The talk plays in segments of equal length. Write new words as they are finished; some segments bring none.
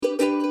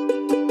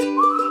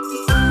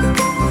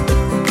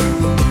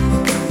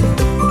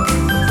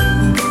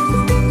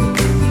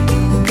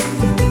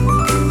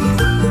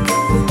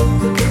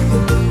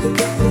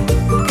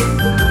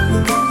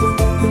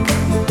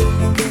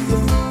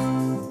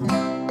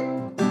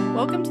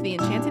Welcome to the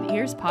Enchanted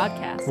Ears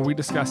podcast, where we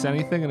discuss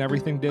anything and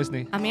everything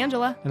Disney. I'm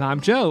Angela. And I'm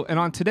Joe. And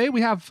on today,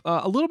 we have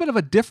a little bit of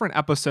a different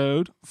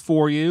episode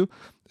for you.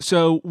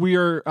 So we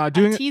are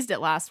doing... I teased it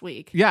last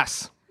week.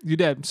 Yes, you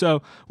did.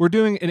 So we're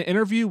doing an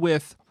interview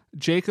with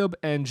Jacob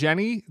and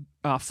Jenny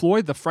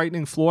Floyd, the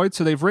Frightening Floyd.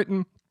 So they've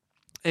written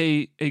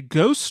a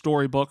ghost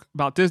story book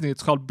about Disney.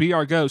 It's called Be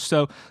Our Ghost.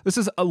 So this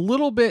is a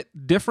little bit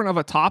different of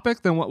a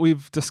topic than what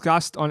we've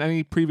discussed on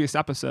any previous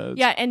episodes.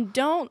 Yeah, and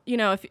don't,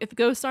 if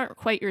ghosts aren't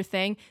quite your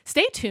thing,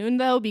 stay tuned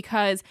though,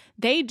 because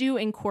they do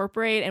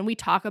incorporate, and we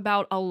talk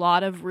about a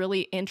lot of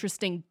really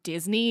interesting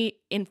Disney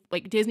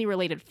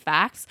related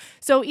facts.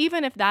 So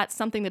even if that's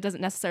something that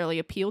doesn't necessarily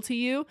appeal to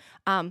you,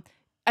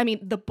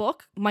 the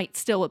book might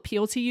still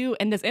appeal to you,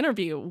 and this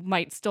interview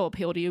might still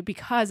appeal to you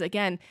because,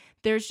 again,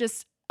 there's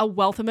just a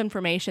wealth of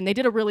information. They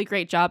did a really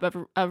great job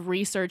of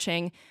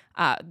researching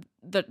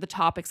the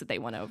topics that they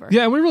went over.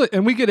 Yeah,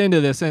 and we get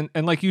into this, and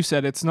like you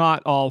said, it's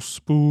not all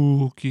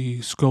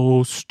spooky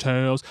ghost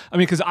tales.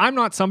 Because I'm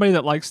not somebody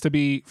that likes to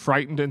be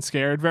frightened and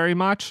scared very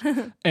much.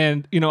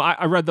 And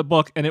I read the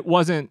book, and it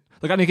wasn't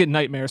like I didn't get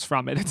nightmares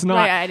from it. It's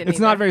not. Right, it's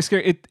not very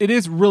scary. It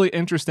is really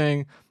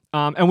interesting.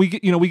 And we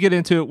get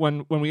into it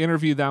when we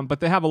interview them, but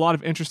they have a lot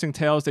of interesting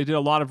tales. They did a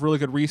lot of really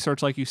good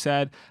research, like you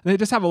said. And they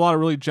just have a lot of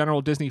really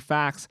general Disney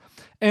facts.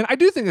 And I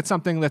do think it's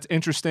something that's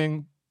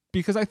interesting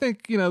because I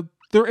think,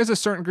 there is a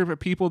certain group of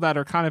people that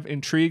are kind of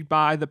intrigued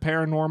by the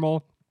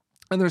paranormal.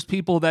 And there's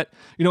people that,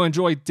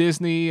 enjoy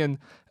Disney and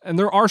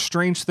there are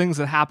strange things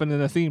that happen in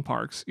the theme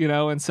parks,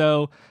 and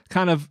so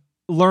kind of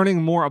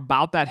learning more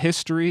about that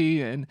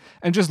history and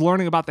just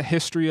learning about the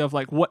history of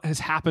like what has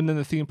happened in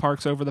the theme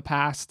parks over the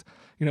past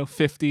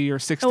 50 or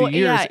 60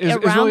 years is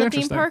around really the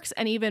interesting. Theme parks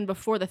and even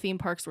before the theme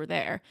parks were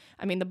there.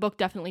 The book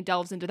definitely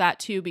delves into that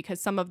too, because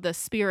some of the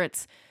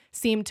spirits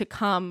seem to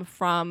come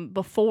from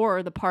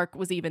before the park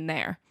was even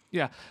there.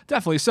 Yeah,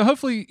 definitely. So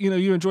hopefully,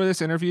 you enjoy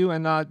this interview,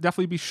 and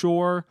definitely be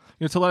sure,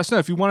 to let us know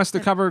if you want us to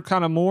cover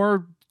kind of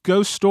more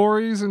ghost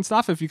stories and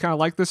stuff. If you kind of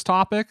like this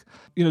topic,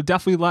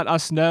 definitely let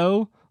us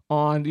know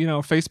on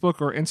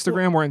Facebook or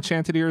Instagram. We're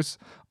Enchanted Ears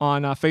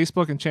on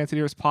Facebook, Enchanted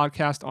Ears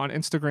Podcast on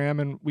Instagram,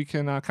 and we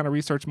can kind of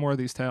research more of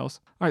these tales.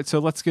 All right, so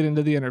let's get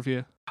into the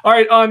interview. All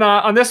right,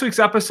 on this week's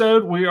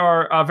episode, we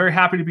are very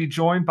happy to be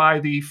joined by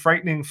the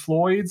Frightening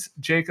Floyds,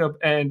 Jacob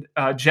and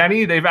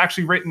Jenny. They've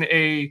actually written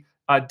a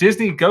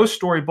Disney ghost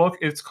story book.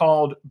 It's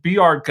called Be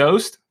Our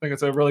Ghost. I think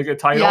it's a really good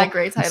title. Yeah,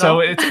 great title. So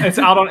it's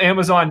out on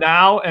Amazon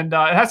now, and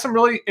it has some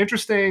really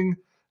interesting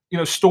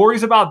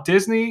stories about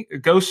Disney,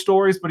 ghost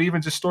stories, but even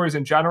just stories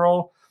in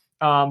general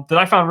that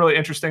I found really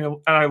interesting,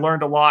 and I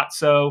learned a lot.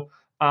 So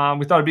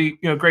we thought it'd be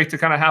great to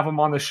kind of have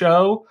them on the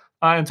show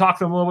and talk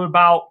to them a little bit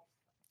about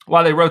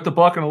why they wrote the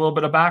book and a little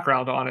bit of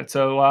background on it.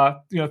 So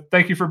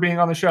thank you for being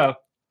on the show.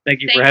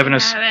 Thank you for having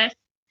us.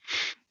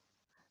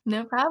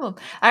 No problem.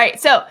 All right,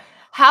 so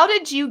how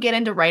did you get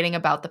into writing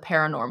about the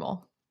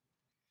paranormal?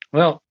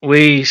 Well,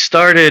 we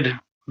started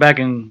back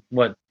in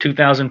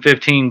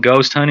 2015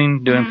 ghost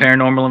hunting, doing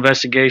paranormal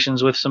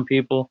investigations with some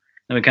people,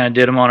 and we kind of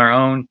did them on our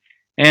own,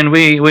 and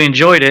we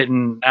enjoyed it.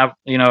 And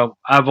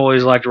I've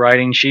always liked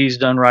writing. She's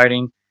done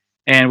writing,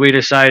 and we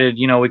decided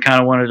we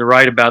kind of wanted to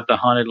write about the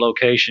haunted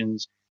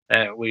locations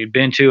that we'd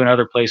been to and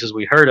other places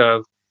we heard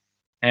of,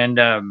 and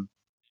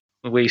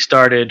we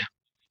started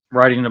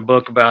writing a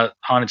book about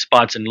haunted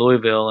spots in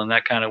Louisville, and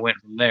that kind of went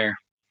from there.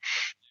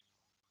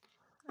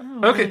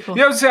 Oh, okay. Really cool.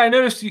 Yeah, I was saying, I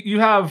noticed you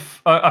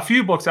have a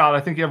few books out.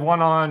 I think you have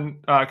one on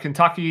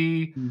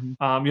Kentucky.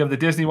 Mm-hmm. You have the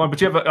Disney one,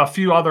 but you have a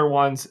few other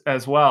ones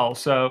as well.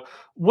 So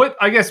what,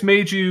 I guess,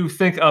 made you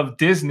think of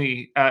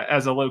Disney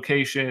as a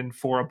location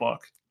for a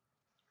book?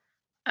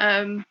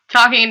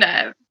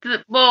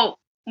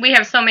 We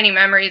have so many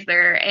memories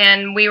there,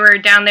 and we were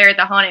down there at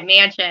the Haunted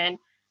Mansion,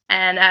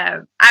 and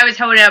I was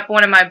holding up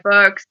one of my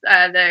books,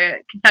 the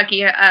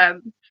Kentucky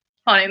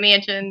Haunted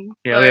Mansion.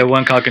 Yeah, book. we have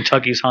one called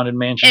Kentucky's Haunted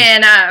Mansion.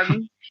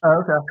 And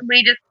Okay.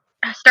 we just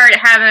started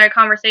having a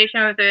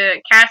conversation with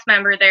a cast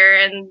member there,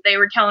 and they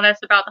were telling us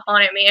about the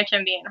Haunted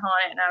Mansion being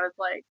haunted, and I was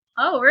like,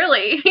 oh,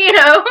 really?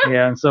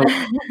 Yeah, and so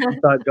we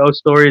thought ghost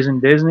stories in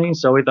Disney,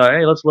 so we thought,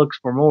 hey, let's look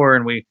for more,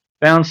 and we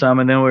found some,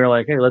 and then we were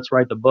like, hey, let's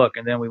write the book,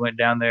 and then we went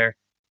down there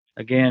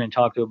again and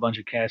talked to a bunch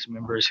of cast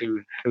members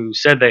who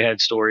said they had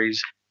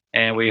stories,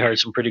 and we heard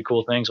some pretty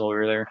cool things while we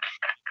were there.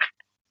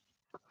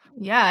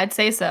 Yeah, I'd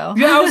say so.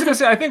 Yeah, I was going to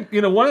say, I think,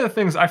 one of the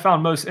things I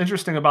found most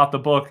interesting about the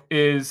book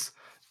is,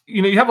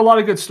 you have a lot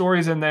of good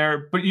stories in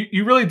there, but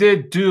you really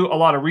did do a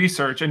lot of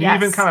research, and you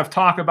even kind of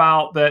talk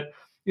about that,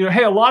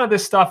 hey, a lot of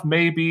this stuff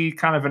may be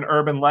kind of an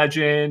urban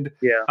legend.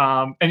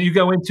 Yeah. And you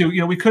go into,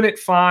 we couldn't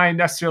find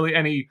necessarily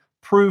any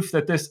proof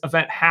that this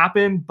event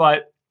happened,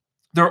 but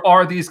there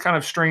are these kind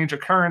of strange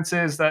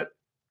occurrences that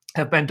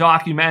have been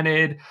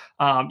documented.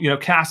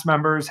 Cast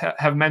members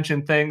have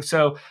mentioned things.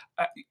 So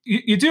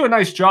you do a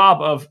nice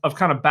job of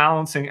kind of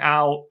balancing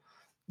out,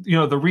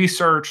 the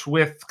research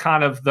with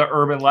kind of the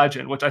urban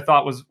legend, which I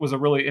thought was a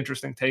really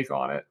interesting take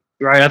on it.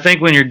 Right. I think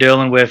when you're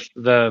dealing with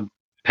the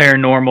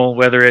paranormal,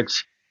 whether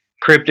it's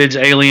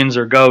cryptids, aliens,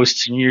 or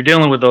ghosts, and you're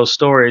dealing with those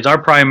stories,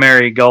 our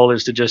primary goal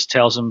is to just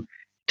tell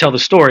the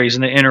stories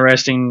and the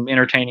interesting,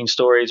 entertaining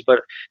stories.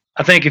 But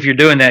I think if you're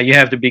doing that, you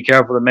have to be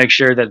careful to make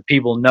sure that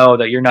people know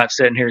that you're not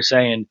sitting here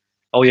saying,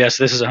 "Oh yes,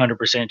 this is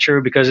 100%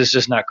 true," because it's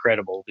just not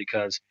credible.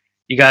 Because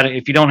you got to,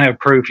 if you don't have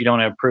proof, you don't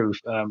have proof.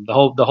 The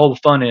whole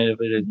fun of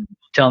it is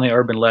telling the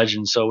urban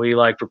legends. So we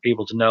like for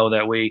people to know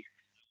that we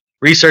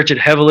research it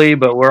heavily,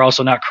 but we're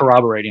also not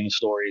corroborating the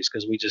stories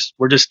because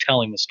we're just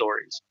telling the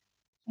stories.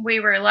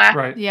 We were laughing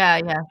Right. Yeah,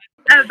 yeah.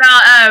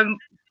 about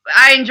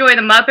I enjoy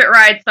the Muppet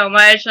ride so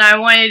much, and I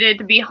wanted it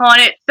to be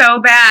haunted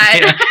so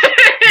bad.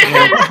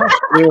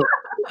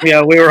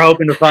 We were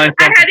hoping to find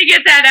I something. had to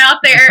get that out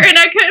there, and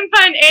I couldn't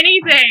find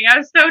anything. I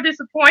was so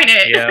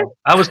disappointed. Yeah,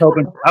 I was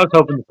hoping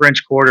the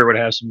French Quarter would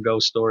have some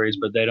ghost stories,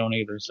 but they don't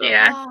either. So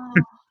Yeah.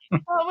 Oh,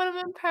 that would have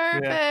been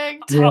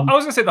perfect. Yeah. I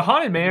was gonna say the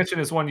Haunted Mansion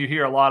is one you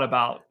hear a lot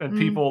about, and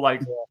people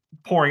like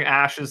pouring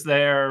ashes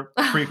there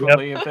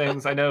frequently and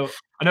things. I know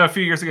a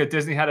few years ago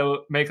Disney had to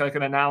make like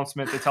an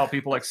announcement to tell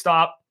people like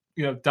stop,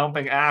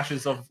 dumping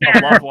ashes of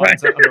loved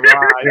ones on the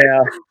ride.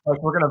 Yeah,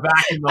 Like we're gonna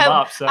vacuum them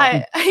up. So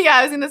I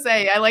was gonna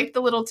say I liked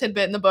the little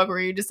tidbit in the book where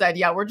you just said,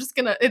 yeah,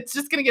 it's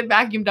just gonna get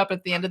vacuumed up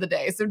at the end of the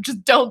day, so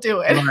just don't do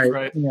it.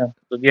 Right. Yeah,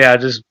 but yeah,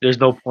 just there's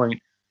no point.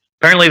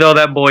 Apparently, though,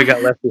 that boy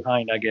got left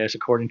behind, I guess,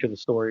 according to the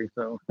story.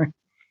 So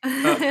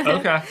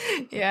okay.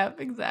 Yeah,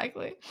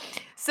 exactly.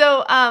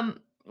 So,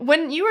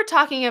 when you were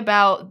talking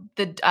about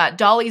the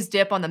Dolly's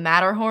Dip on the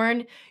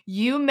Matterhorn,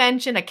 you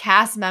mentioned a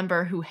cast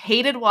member who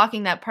hated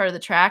walking that part of the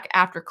track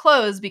after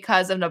close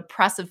because of an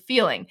oppressive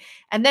feeling.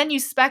 And then you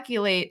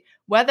speculate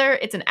whether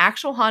it's an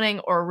actual haunting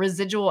or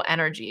residual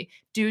energy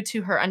due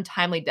to her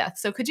untimely death.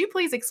 So could you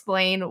please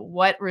explain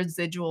what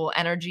residual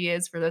energy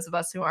is for those of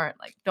us who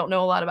don't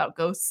know a lot about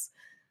ghosts?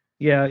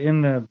 yeah,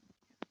 in the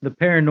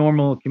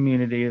paranormal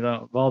community,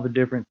 of all the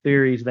different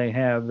theories they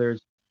have, there's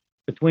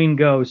between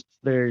ghosts,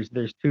 there's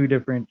two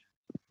different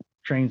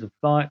trains of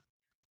thought,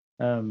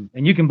 and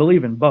you can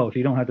believe in both.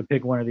 You don't have to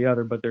pick one or the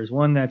other. But there's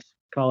one that's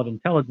called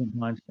intelligent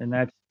haunts, and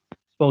that's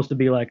supposed to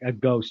be like a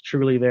ghost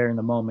truly there in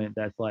the moment,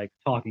 that's like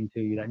talking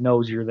to you, that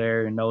knows you're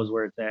there and knows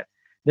where it's at.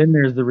 Then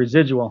there's the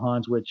residual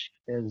haunts, which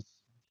is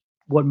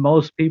what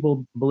most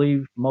people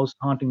believe most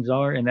hauntings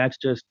are, and that's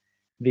just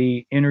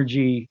the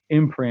energy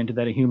imprint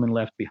that a human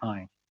left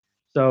behind.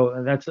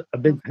 So that's a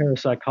big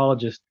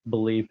parapsychologist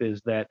belief,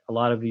 is that a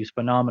lot of these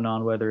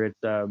phenomenon, whether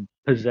it's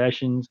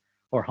possessions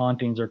or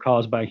hauntings, are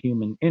caused by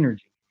human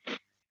energy.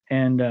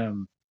 And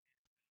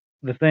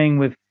the thing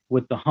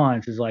with the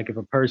haunts is, like, if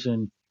a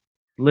person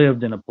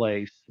lived in a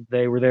place,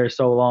 they were there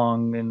so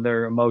long, and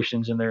their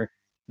emotions and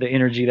the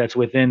energy that's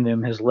within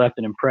them has left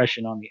an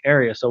impression on the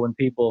area. So when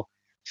people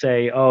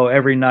say, "Oh,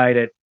 every night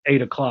at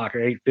 8 o'clock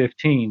or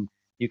 8:15,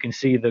 you can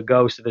see the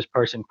ghost of this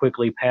person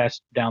quickly pass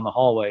down the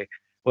hallway,"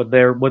 what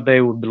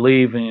they would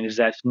believe in is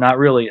that's not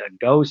really a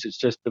ghost. It's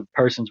just the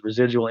person's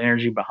residual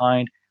energy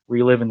behind,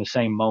 reliving the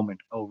same moment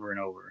over and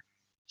over.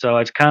 So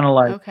it's kind of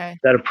like Okay.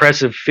 that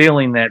oppressive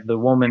feeling that the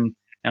woman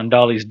on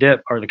Dolly's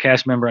Dip, or the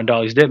cast member on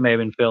Dolly's Dip, may have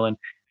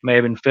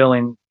been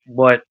feeling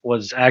what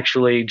was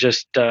actually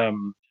just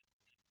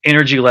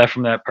energy left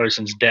from that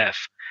person's death.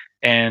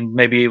 And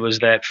maybe it was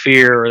that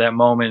fear or that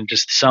moment,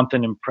 just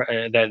something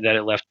that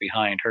it left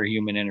behind, her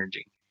human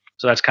energy.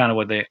 So that's kind of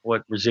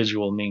what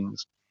residual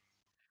means.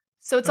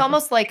 So it's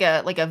almost like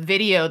a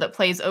video that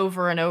plays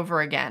over and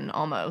over again,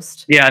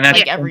 almost. Yeah, and that's,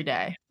 Like every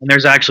day. and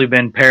there's actually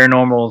been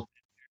paranormal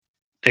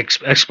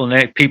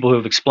people who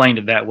have explained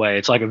it that way.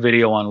 It's like a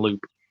video on loop.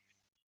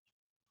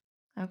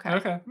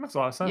 Okay. Makes a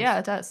lot of sense. Yeah,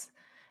 it does.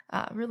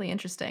 Really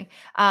interesting.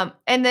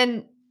 And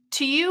then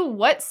to you,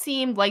 what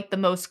seemed like the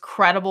most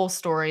credible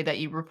story that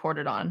you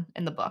reported on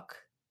in the book?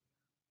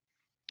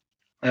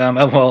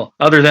 Well,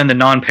 other than the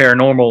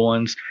non-paranormal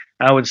ones,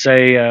 I would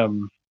say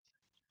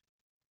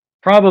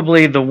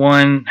probably the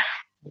one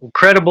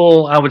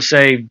credible. I would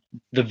say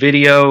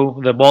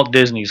the Walt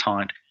Disney's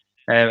haunt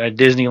at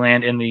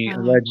Disneyland, in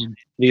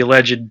the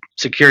alleged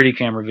security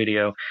camera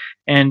video,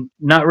 and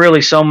not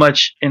really so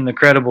much in the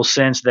credible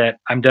sense that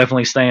I'm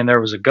definitely saying there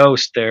was a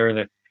ghost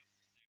there,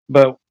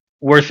 but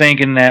we're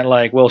thinking that,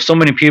 like, well, so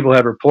many people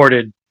have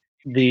reported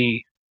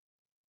the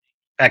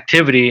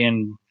activity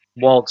in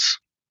Walt's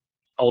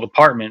old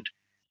apartment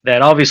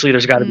that obviously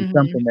there's got to be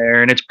something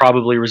there, and it's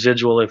probably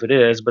residual if it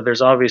is, but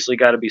there's obviously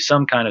got to be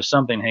some kind of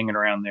something hanging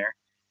around there.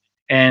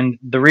 And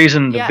the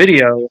reason the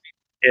video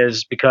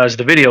is because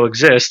the video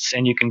exists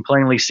and you can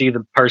plainly see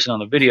the person on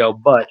the video,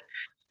 but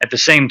at the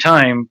same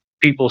time,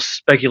 people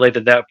speculate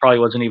that probably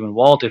wasn't even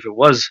Walt if it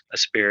was a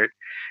spirit.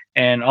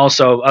 And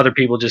also, other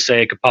people just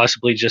say it could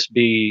possibly just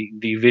be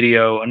the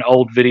video, an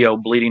old video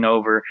bleeding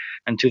over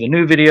into the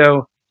new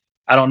video.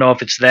 I don't know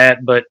if it's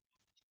that, but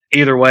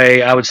either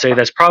way, I would say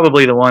that's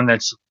probably the one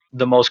that's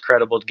the most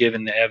credible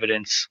given the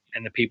evidence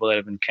and the people that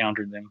have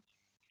encountered them.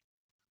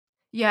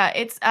 Yeah,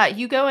 it's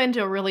you go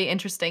into a really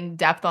interesting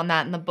depth on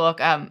that in the book.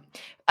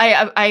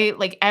 I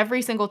like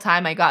every single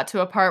time I got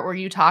to a part where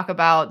you talk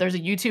about there's a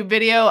YouTube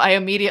video, I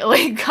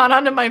immediately got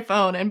onto my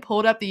phone and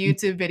pulled up the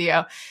YouTube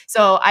video.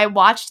 So I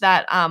watched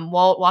that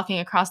Walt walking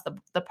across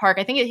the park.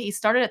 I think he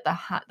started at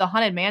the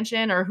Haunted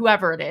Mansion or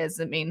whoever it is.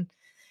 I mean,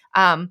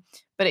 um,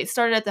 but it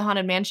started at the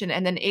Haunted Mansion,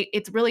 and then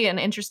it's really an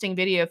interesting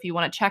video if you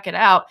want to check it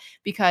out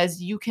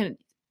because you can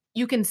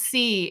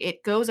see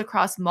it goes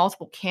across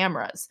multiple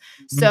cameras.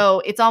 Mhm.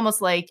 So it's almost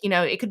like,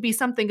 it could be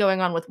something going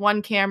on with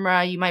one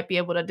camera. You might be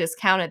able to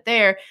discount it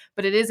there,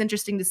 but it is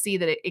interesting to see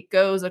that it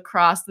goes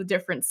across the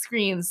different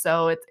screens.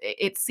 So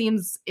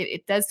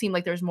it does seem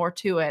like there's more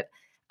to it.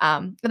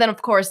 But then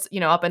of course,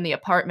 up in the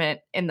apartment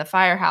in the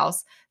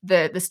firehouse,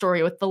 the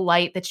story with the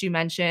light that you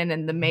mentioned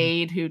and the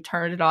maid who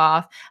turned it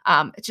off.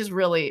 It's just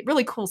really,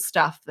 really cool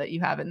stuff that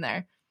you have in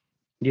there.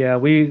 Yeah,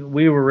 we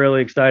were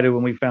really excited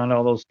when we found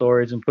all those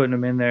stories and putting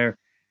them in there.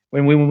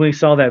 When we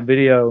saw that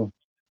video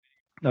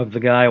of the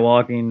guy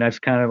walking, that's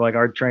kind of like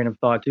our train of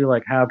thought too.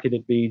 Like, how could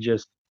it be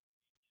just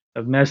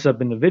a mess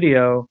up in the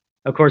video?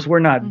 Of course, we're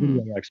not Mhm.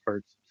 video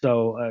experts,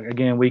 so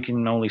again, we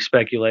can only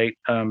speculate.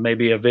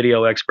 Maybe a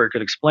video expert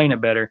could explain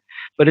it better,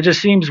 but it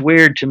just seems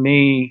weird to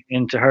me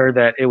and to her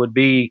that it would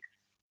be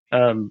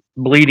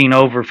bleeding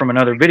over from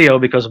another video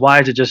because why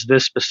is it just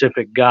this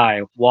specific guy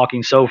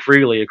walking so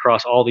freely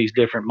across all these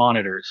different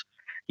monitors?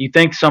 You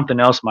think something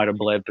else might have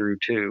bled through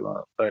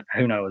too, but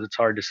who knows? It's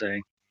hard to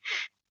say.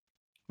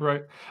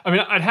 Right. I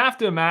mean, I'd have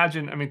to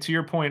imagine. I mean, to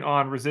your point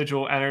on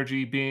residual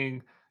energy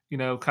being,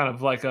 kind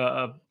of like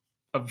a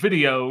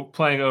video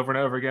playing over and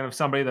over again of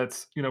somebody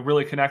that's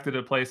really connected to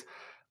a place.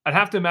 I'd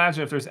have to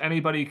imagine if there's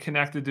anybody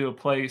connected to a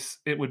place,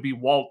 it would be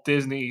Walt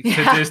Disney to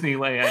Yeah.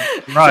 Disneyland.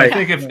 So I Right.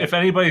 think if Yeah. if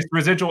anybody's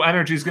residual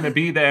energy is going to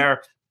be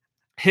there,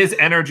 his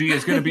energy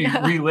is going to be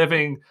Yeah.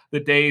 reliving the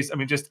days. I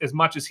mean, just as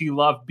much as he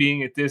loved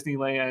being at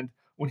Disneyland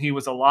when he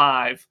was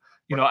alive,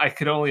 I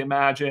could only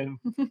imagine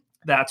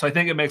that. So I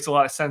think it makes a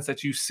lot of sense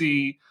that you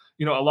see,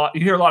 a lot.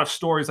 You hear a lot of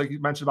stories like you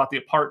mentioned about the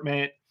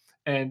apartment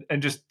and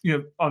just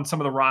on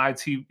some of the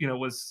rides he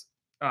was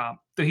that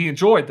he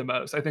enjoyed the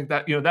most. I think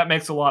that that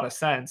makes a lot of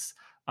sense.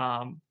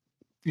 Um,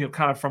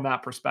 kind of from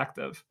that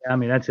perspective. I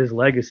mean, that's his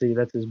legacy.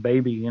 That's his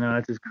baby.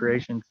 That's his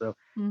creation. So,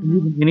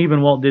 Mhm. and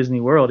even Walt Disney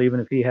World, even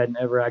if he hadn't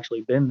ever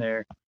actually been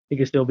there, he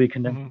could still be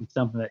connected Mhm. to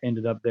something that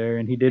ended up there.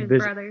 And he did His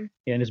visit, brother.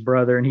 and his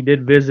brother, and he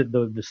did visit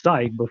the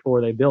site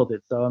before they built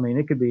it. So, I mean,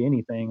 it could be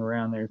anything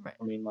around there. Right.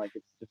 I mean, like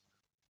it's just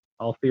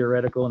all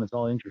theoretical and it's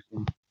all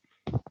interesting.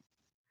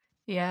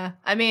 Yeah.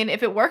 I mean,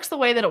 if it works the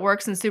way that it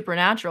works in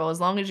Supernatural, as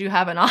long as you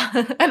have an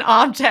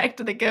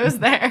object that goes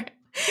there,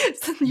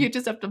 so you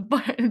just have to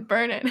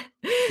burn it.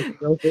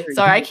 So there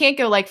Sorry, I you can't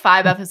go like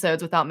 5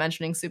 episodes without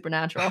mentioning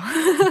Supernatural.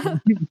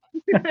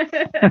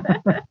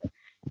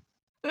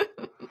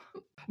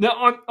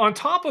 Now, on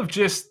top of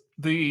just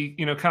the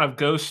kind of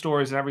ghost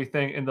stories and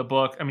everything in the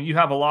book, I mean, you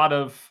have a lot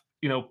of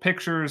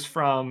pictures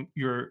from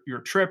your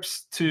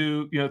trips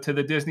to to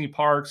the Disney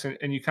parks,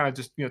 and you kind of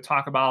just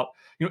talk about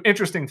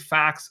interesting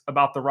facts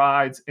about the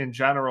rides in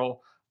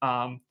general.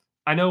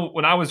 I know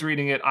when I was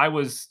reading it, I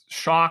was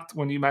shocked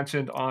when you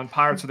mentioned on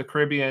Pirates of the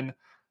Caribbean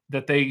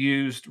that they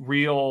used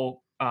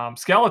real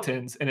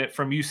skeletons in it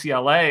from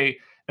UCLA,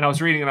 and I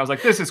was reading and I was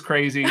like, this is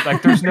crazy.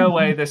 Like, there's no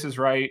way this is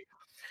right.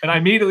 And I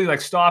immediately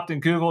like stopped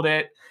and Googled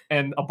it,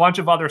 and a bunch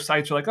of other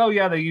sites were like, "Oh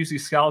yeah, they use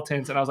these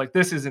skeletons," and I was like,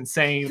 "This is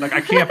insane! Like,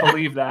 I can't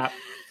believe that."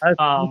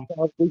 Um,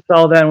 we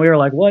saw that and we were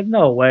like, "What?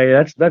 No way!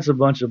 That's a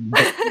bunch of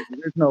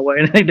there's no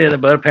way they did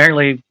it." But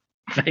apparently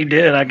they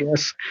did, I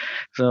guess.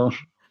 So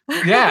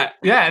yeah,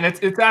 yeah, and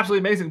it's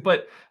absolutely amazing.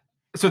 But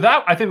so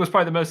that I think was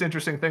probably the most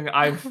interesting thing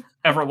I've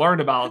ever learned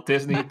about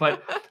Disney.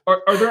 But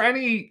are there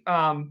any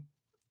kind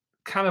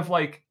of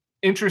like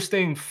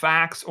interesting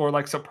facts or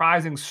like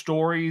surprising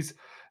stories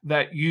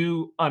that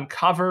you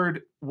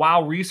uncovered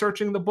while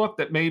researching the book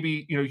that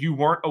maybe you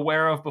weren't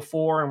aware of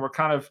before and were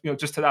kind of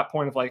just to that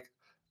point of like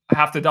I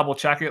have to double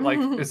check it, like,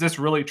 is this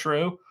really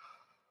true?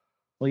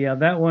 well, yeah,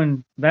 that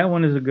one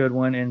is a good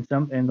one, and the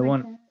Like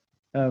one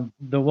that.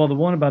 the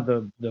one about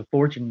the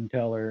fortune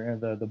teller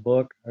and the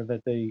book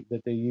that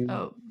they use.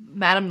 Oh,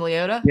 Madame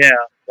Leota? Yeah,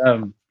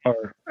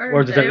 or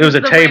Or it it was was a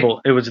the witch.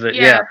 table. It was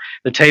Yeah.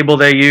 the table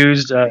they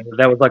used. That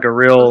was like a Well,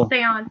 real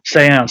seance.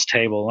 seance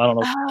table. I don't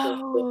know.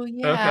 Oh, Okay.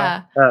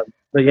 yeah.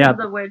 But It yeah, was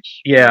the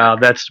witch.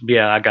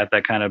 yeah, I got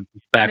that kind of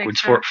backwards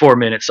Mixed for up. 4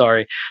 minutes.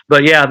 Sorry,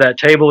 but yeah, that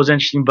table was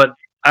interesting. But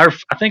I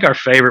think our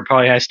favorite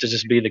probably has to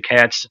just be the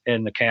cats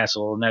in the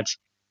castle, and that's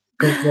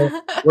 'cause,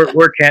 well,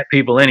 we're cat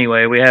people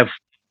anyway. We have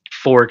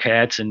 4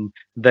 cats, and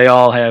they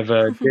all have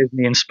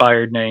Disney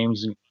inspired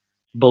names: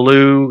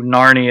 Baloo,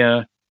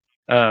 Narnia,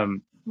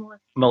 um,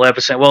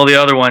 Maleficent. Well, the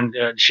other one,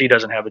 she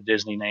doesn't have a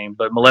Disney name,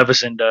 but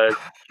Maleficent does.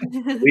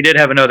 We did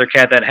have another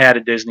cat that had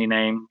a Disney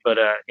name, but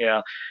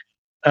yeah.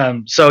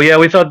 So yeah,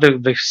 we thought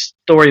the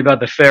story about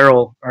the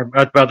feral or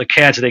about the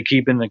cats they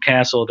keep in the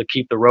castle to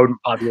keep the rodent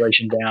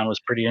population down was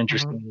pretty Mhm.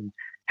 interesting. And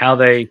how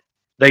they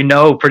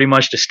know pretty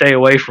much to stay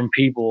away from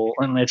people,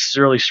 and it's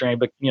really strange.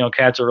 But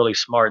cats are really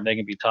smart and they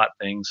can be taught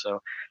things. So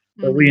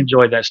So we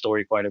enjoyed that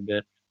story quite a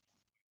bit.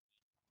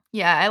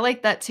 Yeah, I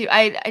like that too.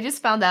 I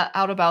just found that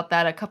out about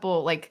that a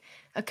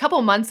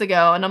couple months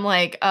ago, and I'm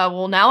like,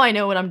 well, now I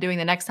know what I'm doing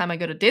the next time I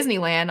go to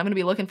Disneyland. I'm gonna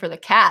be looking for the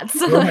cats.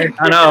 Right.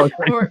 I know.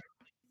 Or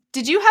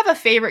did you have a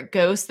favorite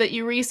ghost that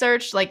you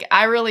researched? Like,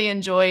 I really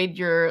enjoyed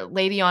your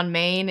lady on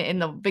Main in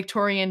the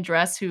Victorian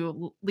dress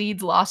who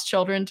leads lost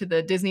children to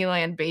the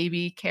Disneyland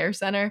Baby Care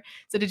Center.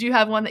 So, did you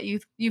have one that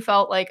you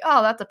felt like,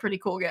 oh, that's a pretty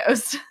cool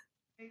ghost?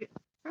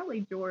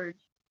 Probably George.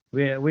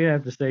 We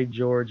have to say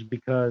George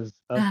because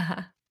of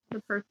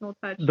The personal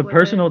touch. the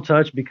personal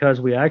touch, because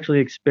we actually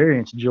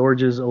experienced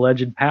George's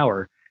alleged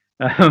power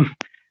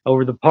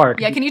over the park.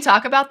 Yeah, can you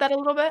talk about that a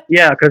little bit?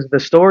 Yeah, because the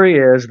story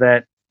is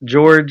that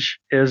George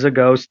is a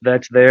ghost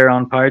that's there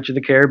on Pirates of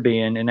the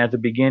Caribbean, and at the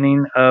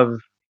beginning of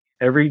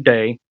every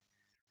day,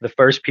 the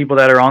first people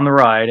that are on the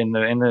ride and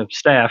the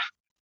staff,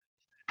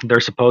 they're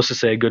supposed to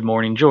say "Good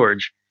morning,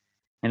 George,"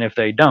 and if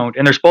they don't,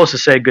 and they're supposed to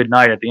say good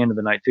night at the end of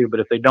the night too, but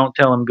if they don't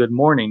tell him good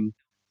morning,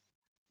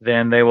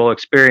 then they will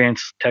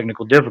experience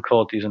technical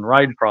difficulties and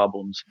ride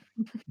problems.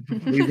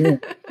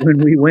 When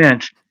we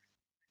went,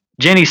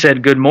 Jenny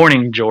said "Good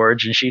morning,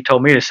 George," and she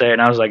told me to say it,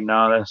 and I was like,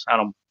 "No,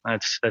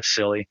 that's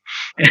silly."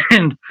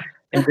 and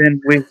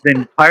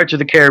then Pirates of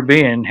the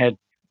Caribbean it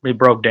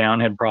broke down,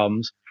 had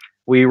problems.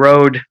 We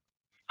rode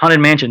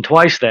Haunted Mansion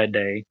twice that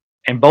day,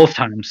 and both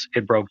times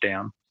it broke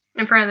down.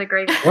 In front of the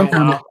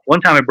graveyard.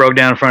 One time it broke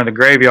down in front of the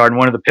graveyard, and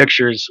one of the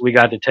pictures we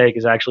got to take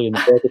is actually in the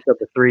focus of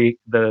the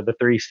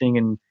three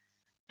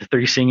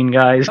singing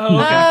guys.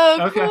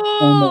 Oh,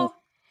 cool.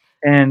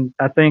 And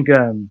I think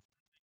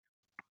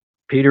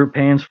Peter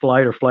Pan's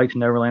Flight or Flight to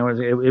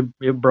Neverland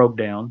it broke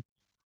down.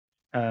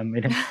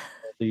 It had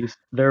these.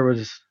 There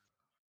was,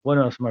 what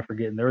else am I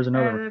forgetting? There was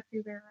another.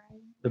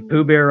 The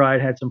Pooh Bear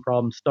ride had some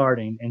problems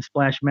starting, and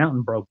Splash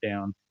Mountain broke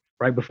down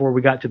right before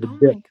we got to the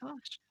dip. My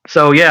gosh.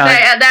 So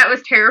yeah, that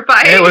was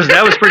terrifying.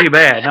 that was pretty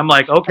bad. And I'm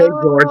like, okay,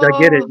 George, I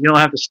get it. You don't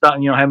have to stop.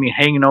 Have me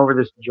hanging over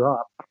this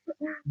drop.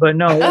 But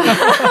no,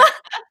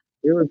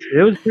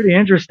 it was pretty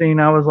interesting.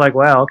 I was like,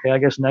 wow, okay, I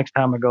guess next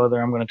time I go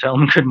there, I'm going to tell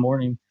him good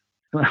morning.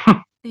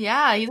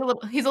 Yeah, he's a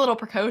little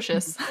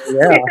precocious.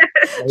 Yeah,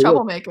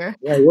 Troublemaker.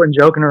 Yeah, he wasn't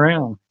joking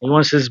around. He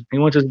wants his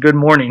good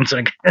mornings,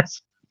 I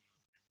guess.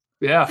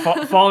 Yeah,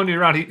 following you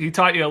around, he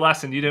taught you a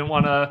lesson. You didn't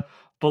want to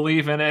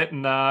believe in it,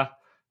 and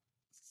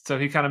so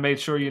he kind of made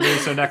sure you knew.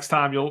 So next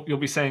time you'll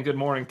be saying good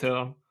morning to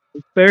him.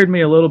 It spared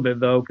me a little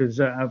bit though,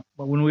 because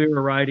when we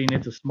were riding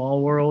It's a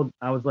Small World,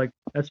 I was like,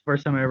 that's the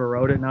first time I ever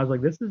rode it, and I was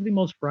like, this is the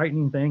most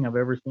frightening thing I've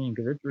ever seen,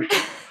 because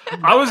it's.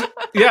 I was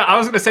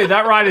going to say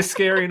that ride is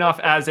scary enough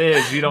as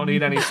is. You don't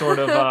need any sort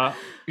of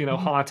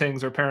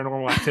hauntings or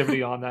paranormal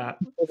activity on that.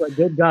 I was like,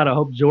 good God, I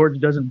hope George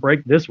doesn't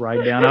break this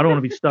ride down. I don't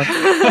want to be stuck.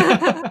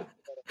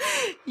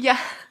 Yeah.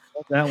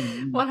 That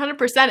one.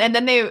 100%. And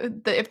then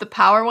if the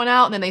power went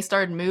out and then they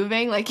started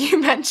moving, like you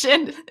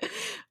mentioned,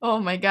 oh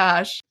my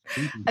gosh,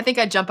 I think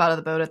I'd jump out of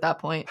the boat at that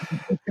point.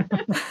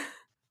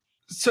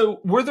 So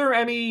were there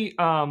any,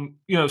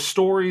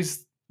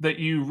 stories that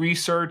you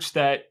researched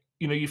that,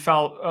 you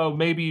felt, oh,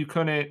 maybe you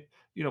couldn't,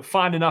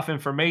 find enough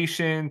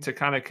information to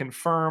kind of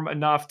confirm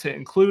enough to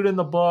include in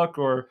the book,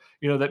 or,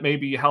 that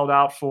maybe you held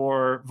out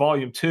for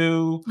volume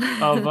 2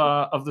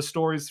 of the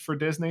stories for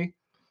Disney?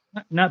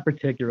 Not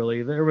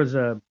particularly. There was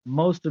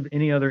most of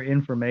any other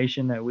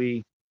information that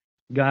we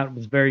got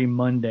was very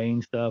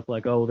mundane stuff,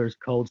 like, oh, there's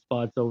cold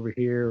spots over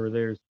here, or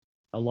there's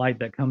a light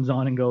that comes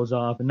on and goes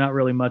off, and not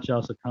really much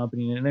else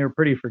accompanying it. And they were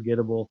pretty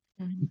forgettable.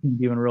 You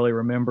can't even really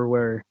remember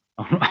where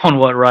on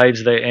what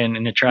rides they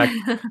and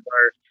attractions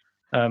were.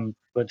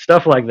 But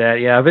stuff like that,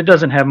 yeah. If it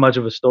doesn't have much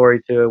of a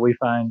story to it, we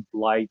find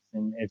lights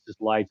and it's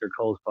just lights or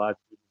cold spots.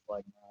 It's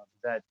like, no,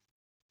 that.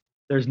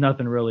 There's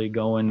nothing really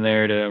going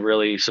there to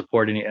really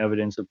support any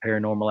evidence of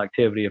paranormal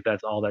activity if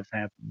that's all that's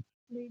happening.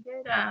 We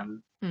did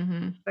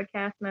the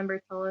cast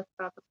member told us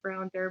about the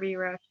Brown Derby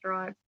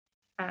restaurant,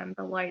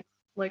 the lights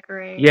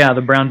flickering. Yeah,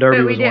 the Brown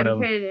Derby was one of them.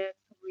 We didn't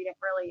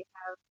really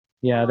have.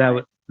 Yeah,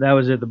 that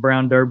was it. The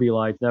Brown Derby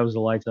lights. That was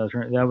the lights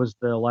that was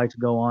the lights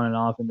go on and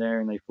off in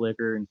there and they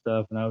flicker and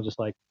stuff. And I was just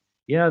like,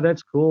 yeah,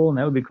 that's cool, and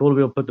that would be cool to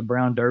be able to put the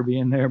Brown Derby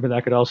in there, but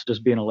that could also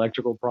just be an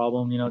electrical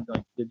problem.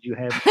 Like, did you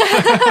have?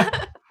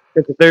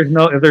 If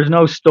there's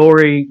no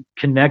story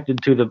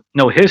connected to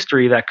no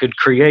history that could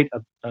create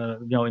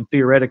and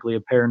theoretically a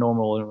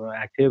paranormal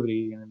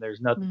activity, and there's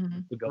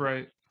nothing to go.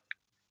 Right.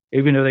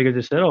 Even though they could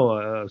just say,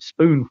 oh, a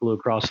spoon flew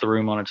across the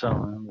room on its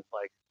own. I'm just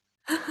like,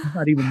 it's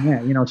not even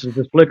that. It's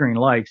just flickering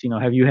lights.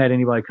 Have you had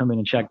anybody come in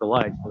and check the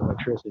lights, the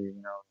electricity?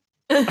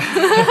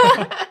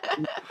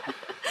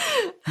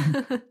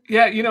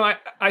 Yeah,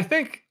 I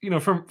think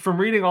from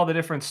reading all the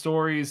different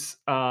stories,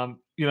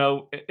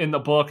 in the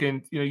book,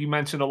 and you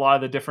mentioned a lot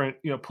of the different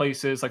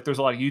places. Like, there's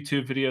a lot of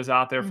YouTube videos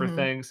out there for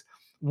things.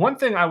 One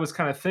thing I was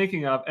kind of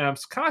thinking of, and I'm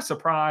kind of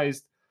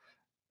surprised,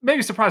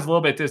 maybe surprised a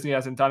little bit Disney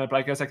hasn't done it, but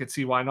I guess I could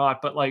see why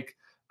not. But like,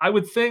 I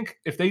would think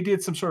if they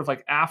did some sort of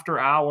like after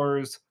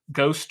hours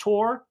ghost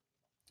tour,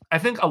 I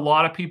think a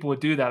lot of people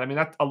would do that. I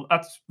mean,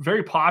 that's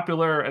very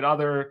popular at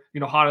other,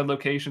 haunted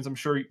locations. I'm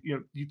sure,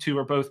 you two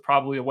are both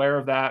probably aware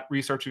of that,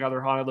 researching other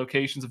haunted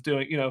locations, of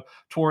doing,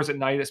 tours at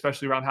night,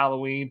 especially around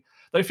Halloween.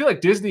 But I feel like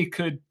Disney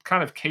could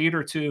kind of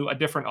cater to a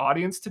different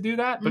audience to do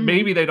that, but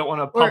maybe they don't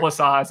want to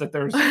publicize that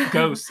there's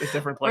ghosts at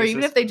different places. Or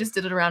even if they just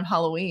did it around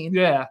Halloween.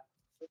 Yeah.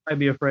 I'd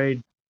be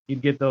afraid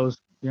you'd get those,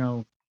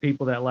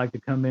 people that like to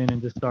come in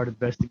and just start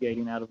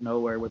investigating out of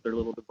nowhere with their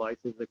little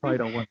devices. They probably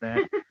don't want that.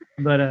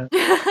 But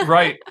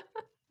right.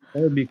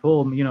 That would be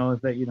cool,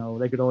 if they,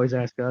 they could always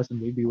ask us and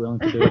we'd be willing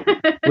to do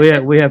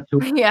it. We have 2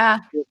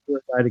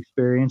 tour guide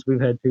experience. We've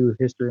had 2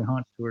 history and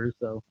haunts tours,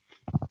 so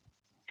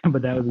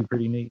but that would be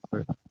pretty neat.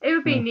 It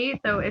would be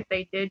neat though if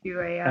they did do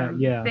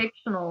a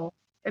fictional,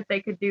 if they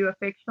could do a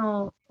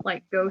fictional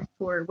like ghost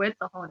tour with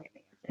the Haunted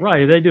Mansion.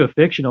 Right, if they do a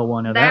fictional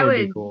one, that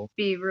would be cool.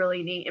 Be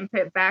really neat, and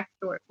put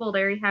backstory. Well,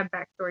 they already have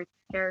backstories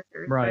for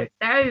characters, right?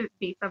 But that would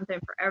be something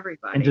for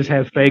everybody. And just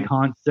have fake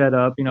haunts set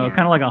up, kind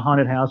of like a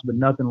haunted house, but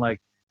nothing like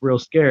real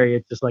scary.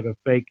 It's just like a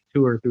fake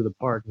tour through the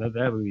park.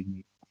 That would be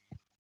neat.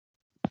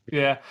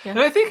 Yeah. And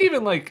I think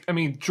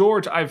even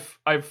George,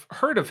 I've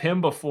heard of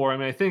him before. I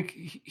mean, I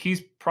think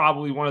he's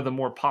probably one of the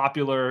more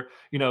popular,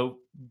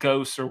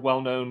 ghosts or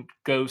well-known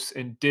ghosts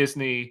in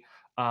Disney.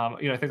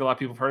 I think a lot of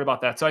people have heard about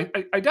that. So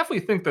I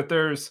definitely think that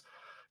there's,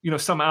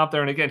 some out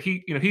there. And again,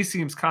 he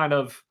seems kind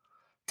of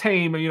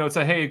tame, and, it's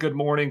a, hey, good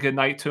morning, good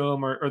night to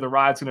him, or the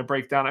ride's going to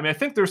break down. I mean, I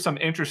think there's some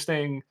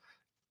interesting,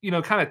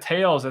 kind of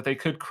tales that they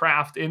could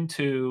craft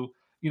into,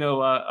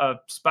 a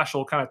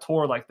special kind of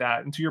tour like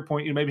that. And to your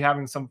point, maybe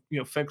having some,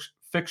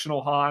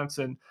 fictional haunts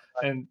and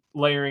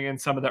layering in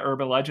some of the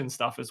urban legend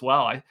stuff as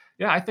well.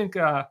 I think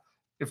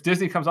if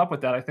Disney comes up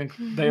with that, I think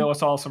they owe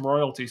us all some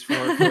royalties for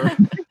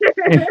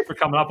for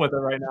coming up with it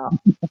right now.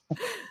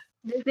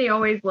 Disney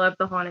always loved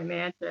the Haunted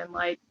Mansion.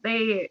 Like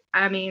the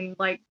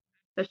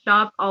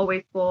shop's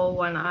always full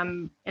when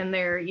I'm in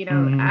there.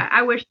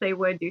 I wish they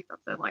would do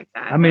something like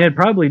that. I mean, it'd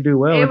probably do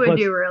well. It would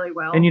do really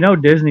well.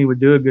 And Disney would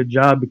do a good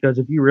job, because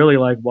if you really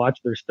watch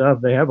their stuff,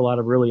 they have a lot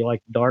of really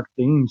dark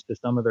themes to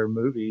some of their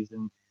movies,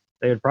 and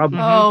they would probably.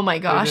 Oh my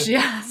gosh,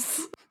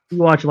 yes. You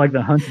watch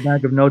the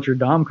Hunchback of Notre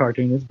Dame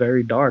cartoon; it's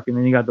very dark, and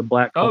then you got the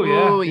Black.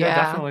 Oh yeah,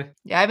 definitely.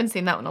 Yeah, I haven't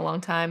seen that one in a long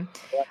time.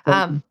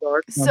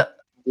 Dark, so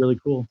really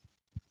cool.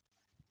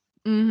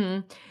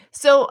 Mm-hmm.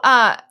 So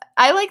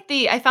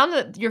I found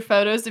that your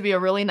photos to be a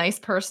really nice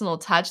personal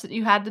touch that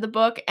you had to the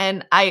book,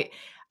 and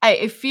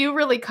a few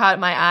really caught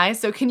my eye.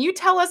 So can you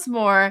tell us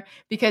more,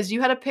 because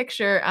you had a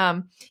picture?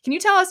 Can you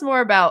tell us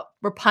more about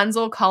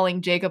Rapunzel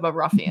calling Jacob a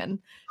ruffian?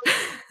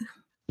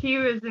 She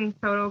was in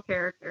total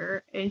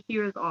character, and she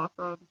was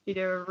awesome. She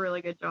did a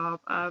really good job.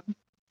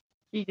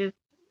 She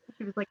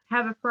was like,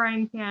 have a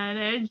frying pan,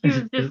 and she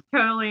was just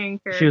totally in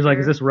character. She was like,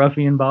 is this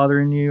ruffian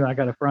bothering you? I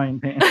got a frying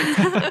pan.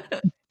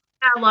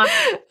 I love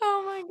it.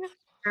 Oh my god.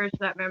 Cherish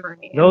that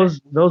memory.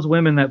 Those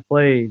women that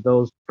play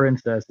those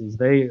princesses,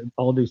 they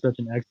all do such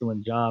an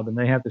excellent job, and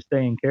they have to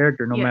stay in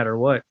character no matter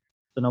what.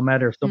 So no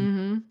matter if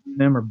some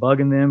them or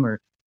bugging them,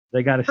 or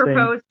they got to stay.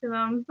 Propose to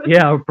them.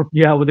 Yeah.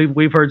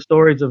 We've heard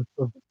stories of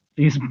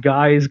these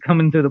guys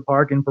coming to the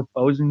park and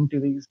proposing to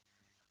these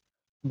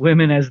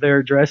women as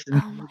they're dressed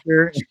in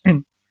character.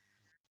 And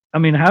I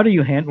mean, how do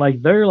you handle?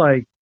 They're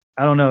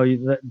I don't know,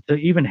 to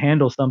even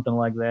handle something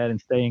like that and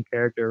stay in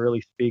character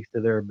really speaks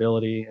to their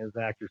ability as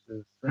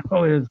actresses.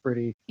 So it is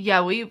pretty.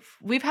 Yeah,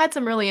 we've had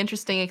some really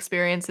interesting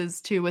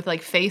experiences too with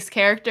face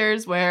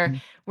characters where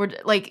we're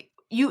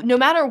no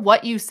matter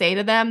what you say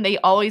to them, they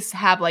always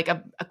have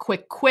a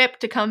quick quip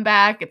to come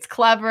back. It's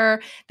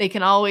clever. They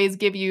can always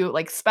give you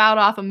spout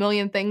off a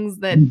million things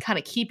that kind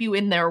of keep you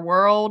in their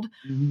world.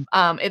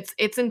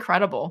 It's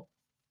incredible.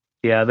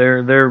 Yeah,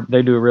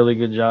 they do a really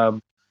good job.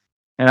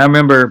 And I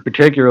remember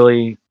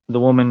particularly the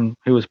woman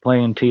who was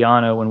playing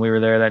Tiana when we were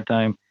there that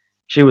time.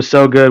 She was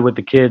so good with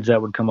the kids that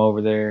would come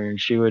over there, and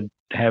she would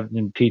have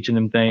them teaching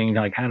them things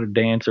like how to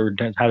dance or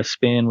how to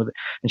spin with it.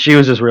 And she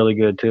was just really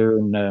good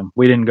too. And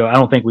we didn't go. I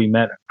don't think we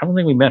met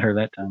her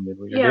that time, did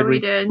we? Yeah, we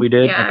did. We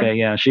did. Yeah. Okay,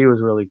 yeah, she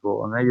was really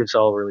cool, and they just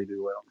all really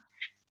do well.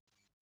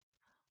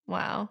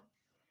 Wow.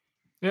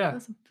 Yeah,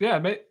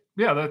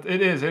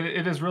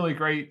 it is really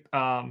great.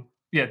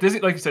 Disney,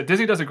 like you said,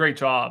 Disney does a great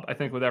job, I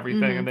think, with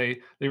everything, and they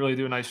really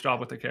do a nice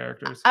job with the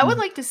characters. I would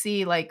like to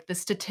see the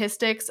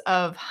statistics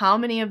of how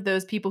many of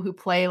those people who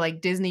play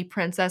Disney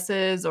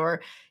princesses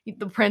or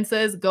the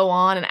princes go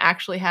on and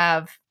actually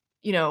have,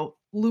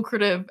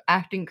 lucrative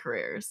acting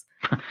careers.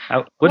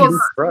 One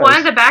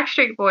of the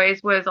Backstreet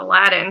Boys was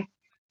Aladdin.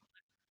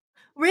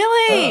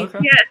 Really? Oh, okay.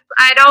 Yes,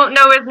 I don't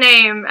know his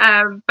name,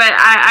 but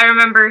I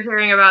remember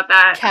hearing about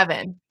that.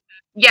 Kevin.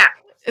 Yeah.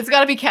 It's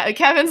got to be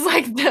Kevin's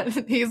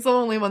he's the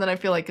only one that I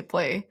feel like could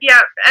play.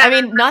 Yeah. I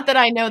mean, not that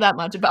I know that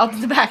much about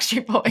the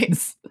Backstreet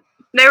Boys.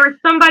 There was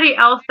somebody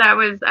else that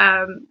was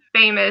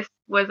famous,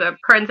 was a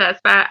princess,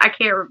 but I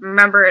can't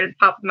remember it at the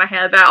top of my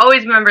head. But I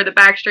always remember the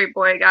Backstreet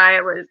Boy guy.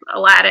 It was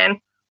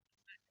Aladdin.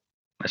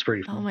 That's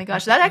pretty fun. Oh my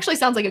gosh, that actually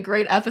sounds like a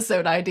great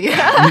episode idea.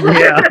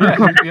 Yeah.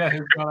 Yeah.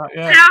 And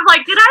I was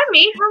like, did I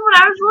meet him when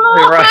I was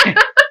little? Right.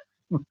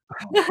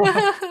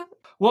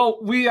 Well,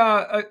 we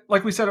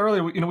like we said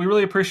earlier, we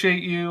really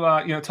appreciate you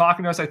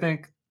talking to us. I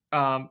think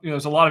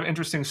there's a lot of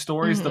interesting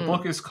stories. The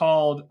book is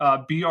called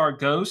Be Our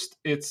Ghost.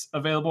 It's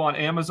available on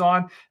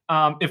Amazon.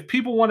 If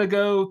people want to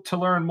go to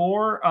learn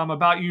more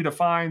about you, to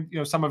find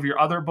some of your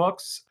other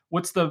books,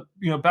 what's the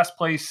best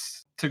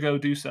place to go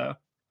do so?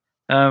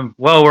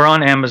 Well, we're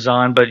on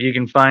Amazon, but you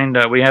can find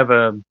we have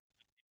a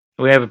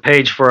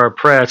page for our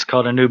press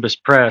called Anubis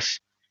Press,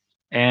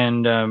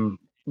 and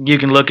you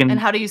can look in. And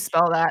how do you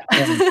spell that?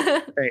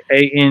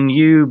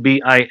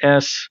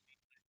 ANUBISPRESS.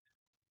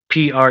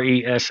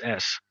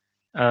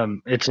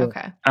 It's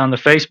Okay. on the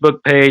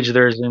Facebook page.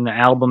 There's in the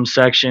album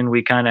section.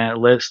 We kind of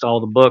list all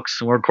the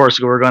books, and of course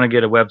we're going to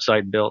get a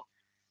website built.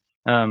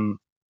 And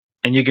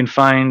you can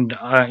find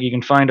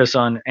us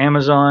on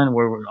Amazon,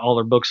 where all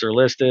our books are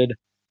listed.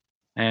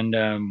 And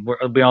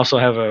we also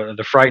have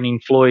the Frightening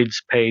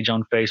Floyds page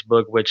on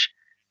Facebook, which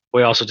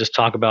we also just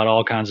talk about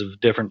all kinds of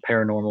different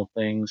paranormal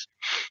things.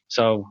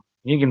 So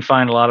you can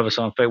find a lot of us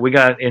on Facebook. We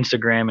got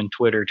Instagram and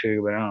Twitter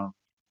too, but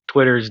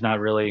Twitter is not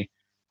really.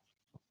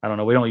 I don't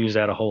know. We don't use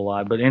that a whole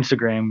lot, but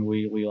Instagram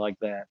we like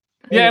that.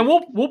 Yeah, and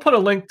we'll put a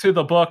link to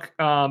the book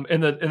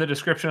in the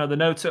description of the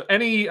notes. So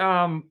any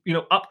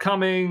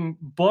upcoming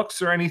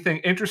books or anything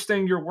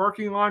interesting you're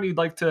working on you'd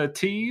like to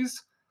tease?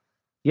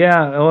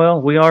 Yeah,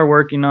 well, we are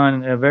working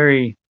on a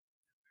very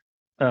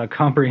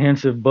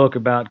comprehensive book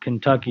about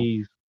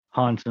Kentucky's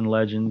haunts and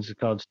legends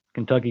called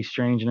Kentucky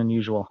Strange and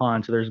Unusual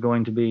Haunts. There's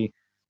going to be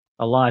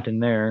a lot in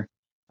there.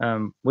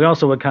 We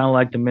also would kind of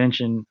like to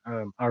mention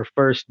our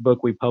first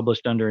book we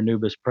published under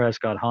Anubis Press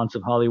called Haunts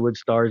of Hollywood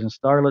Stars and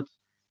Starlets.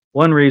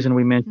 One reason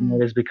we mentioned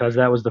it is because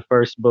that was the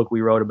first book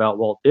we wrote about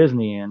Walt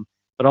Disney in,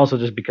 but also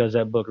just because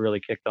that book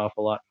really kicked off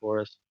a lot for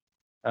us.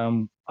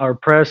 Our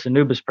press,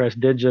 Anubis Press,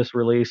 did just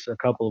release a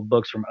couple of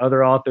books from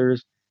other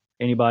authors.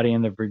 Anybody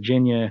in the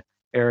Virginia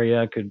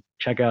area could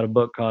check out a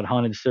book called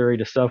Haunted Surrey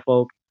to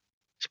Suffolk,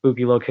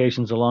 Spooky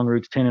Locations Along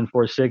Routes 10 and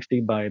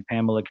 460 by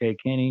Pamela K.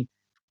 Kinney.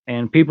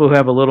 And people who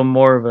have a little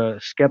more of a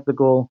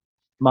skeptical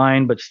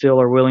mind but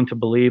still are willing to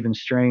believe in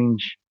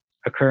strange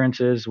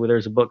occurrences, where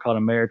there's a book called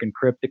American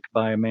Cryptic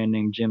by a man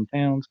named Jim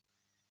Towns.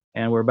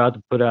 And we're about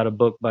to put out a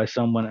book by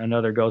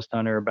another ghost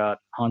hunter, about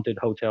haunted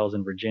hotels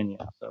in Virginia.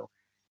 So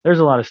there's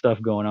a lot of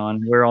stuff going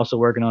on. We're also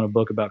working on a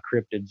book about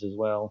cryptids as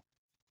well.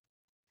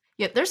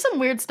 Yeah, there's some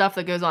weird stuff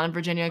that goes on in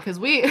Virginia because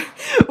I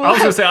was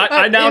gonna say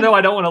I now know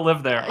I don't want to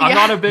live there. I'm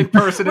not a big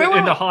person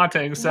into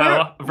haunting,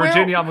 so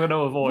Virginia I'm going to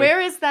avoid. Where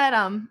is that?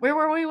 Where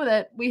were we with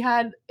it? We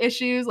had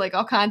issues, like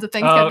all kinds of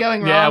things kept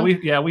going wrong. We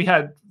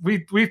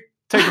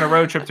taken a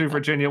road trip through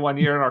Virginia one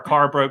year, and our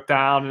car broke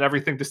down, and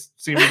everything just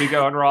seemed to be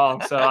going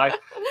wrong. So I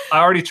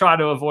already try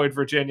to avoid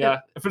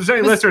Virginia. If there's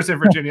any listeners in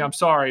Virginia, I'm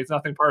sorry, it's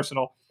nothing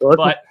personal,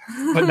 but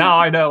now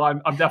I know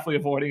I'm definitely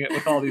avoiding it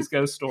with all these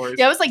ghost stories.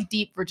 Yeah, it was like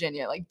deep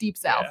Virginia, like deep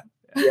south.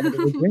 Yeah, the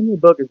Virginia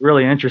book is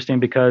really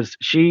interesting because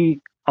she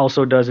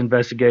also does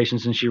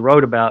investigations, and she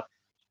wrote about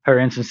her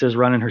instances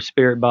running her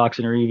spirit box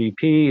and her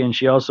EVP, and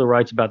she also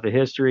writes about the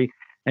history.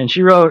 And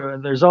she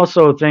wrote, there's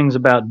also things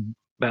about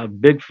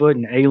Bigfoot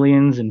and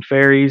aliens and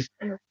fairies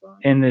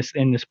in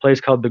this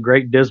place called the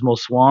Great Dismal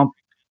Swamp.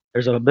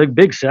 There's a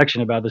big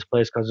section about this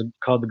place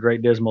called the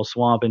Great Dismal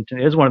Swamp, and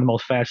it's one of the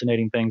most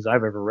fascinating things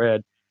I've ever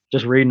read.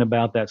 Just reading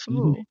about that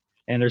swamp.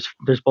 And there's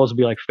supposed to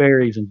be like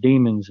fairies and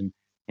demons and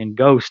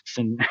ghosts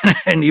and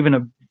and even a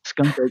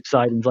skunk ape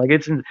sightings. Like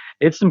it's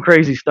some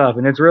crazy stuff,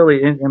 and it's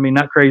really, I mean,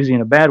 not crazy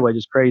in a bad way,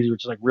 just crazy,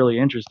 which is like really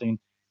interesting.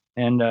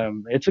 And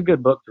it's a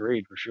good book to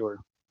read for sure.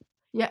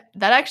 Yeah,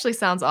 that actually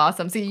sounds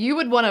awesome. See, you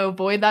would want to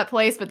avoid that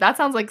place, but that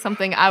sounds like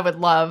something I would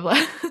love.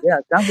 Yeah,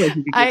 it sounds like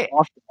you could get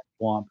off the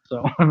swamp.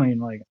 So I mean,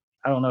 like,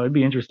 I don't know, it'd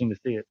be interesting to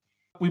see it.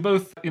 We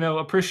both,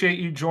 appreciate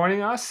you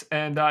joining us,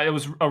 and it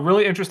was a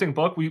really interesting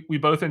book. We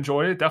both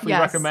enjoyed it. Definitely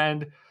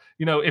recommend.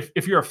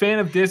 If you're a fan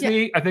of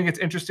Disney, I think it's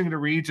interesting to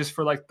read just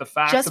for like the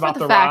facts just about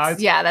the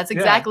rides. Yeah, that's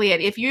exactly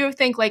it. If you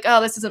think like, oh,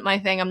 this isn't my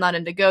thing, I'm not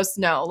into ghosts.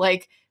 No,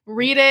 like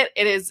read it.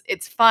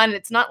 It's fun.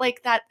 It's not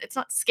like that. It's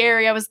not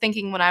scary. I was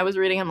thinking when I was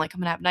reading, I'm like,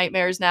 I'm gonna have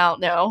nightmares now.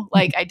 No,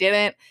 like I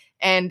didn't.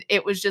 And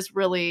it was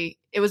really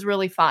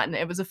fun.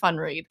 It was a fun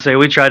read. So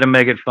we try to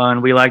make it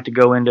fun. We like to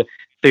go into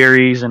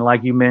theories, and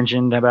like you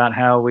mentioned about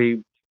how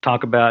we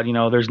talk about,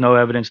 there's no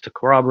evidence to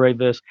corroborate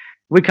this.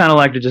 We kind of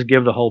like to just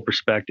give the whole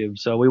perspective.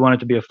 So we want it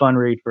to be a fun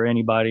read for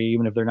anybody,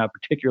 even if they're not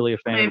particularly a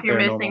fan of if you're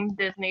missing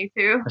Disney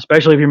too.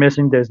 Especially if you're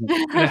missing Disney.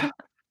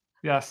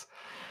 Yes.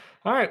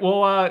 All right.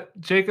 Well,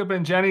 Jacob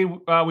and Jenny,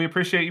 we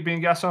appreciate you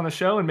being guests on the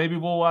show, and maybe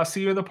we'll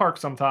see you in the park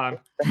sometime.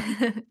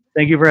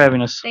 Thank you for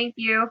having us. Thank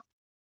you.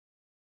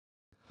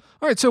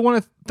 All right. So I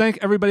want to thank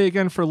everybody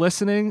again for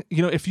listening.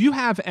 If you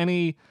have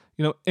any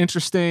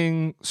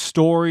interesting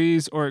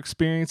stories or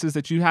experiences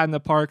that you had in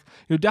the park,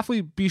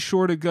 definitely be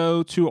sure to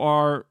go to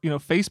our,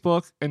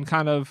 Facebook and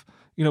kind of,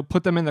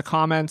 put them in the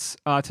comments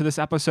to this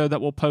episode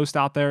that we'll post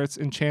out there. It's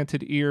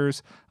Enchanted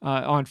Ears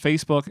on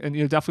Facebook, and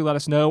definitely let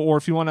us know. Or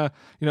if you want to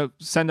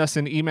send us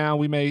an email,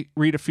 we may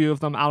read a few of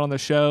them out on the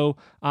show.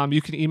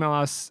 You can email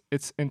us.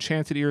 It's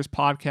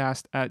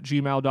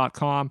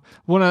enchantedearspodcast@gmail.com.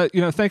 Want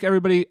to thank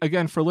everybody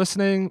again for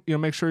listening.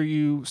 Make sure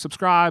you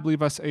subscribe,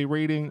 leave us a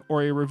rating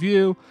or a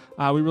review.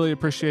 We really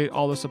appreciate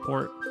all the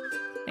support.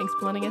 Thanks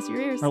for lending us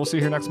your ears. All right, we'll see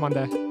you here next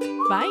Monday.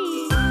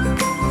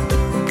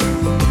 Bye.